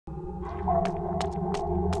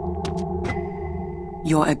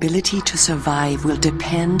Your ability to survive will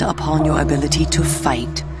depend upon your ability to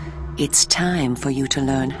fight. It's time for you to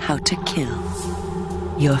learn how to kill.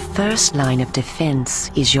 Your first line of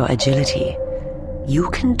defense is your agility. You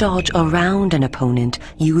can dodge around an opponent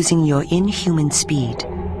using your inhuman speed.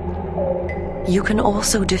 You can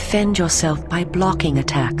also defend yourself by blocking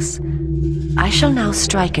attacks. I shall now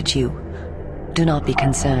strike at you. Do not be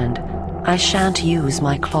concerned. I shan't use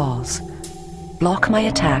my claws. Block my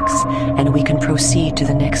attacks, and we can proceed to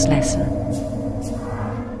the next lesson.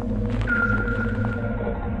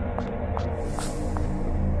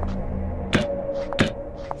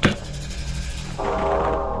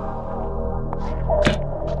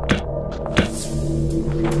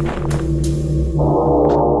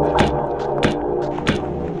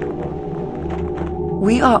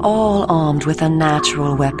 We are all armed with a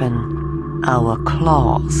natural weapon, our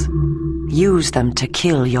claws. Use them to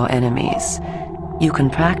kill your enemies. You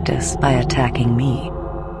can practice by attacking me.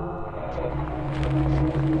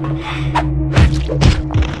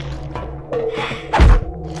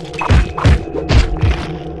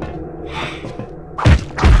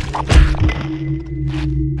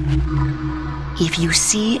 If you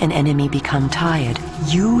see an enemy become tired,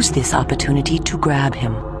 use this opportunity to grab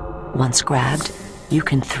him. Once grabbed, you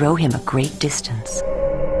can throw him a great distance.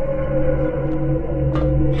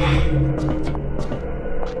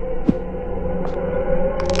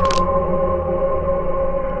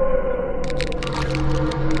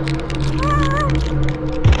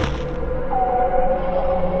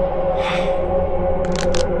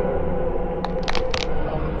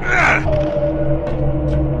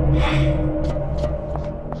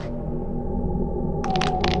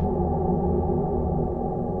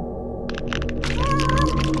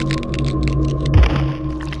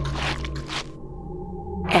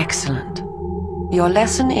 Excellent. Your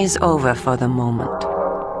lesson is over for the moment.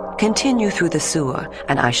 Continue through the sewer,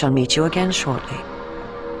 and I shall meet you again shortly.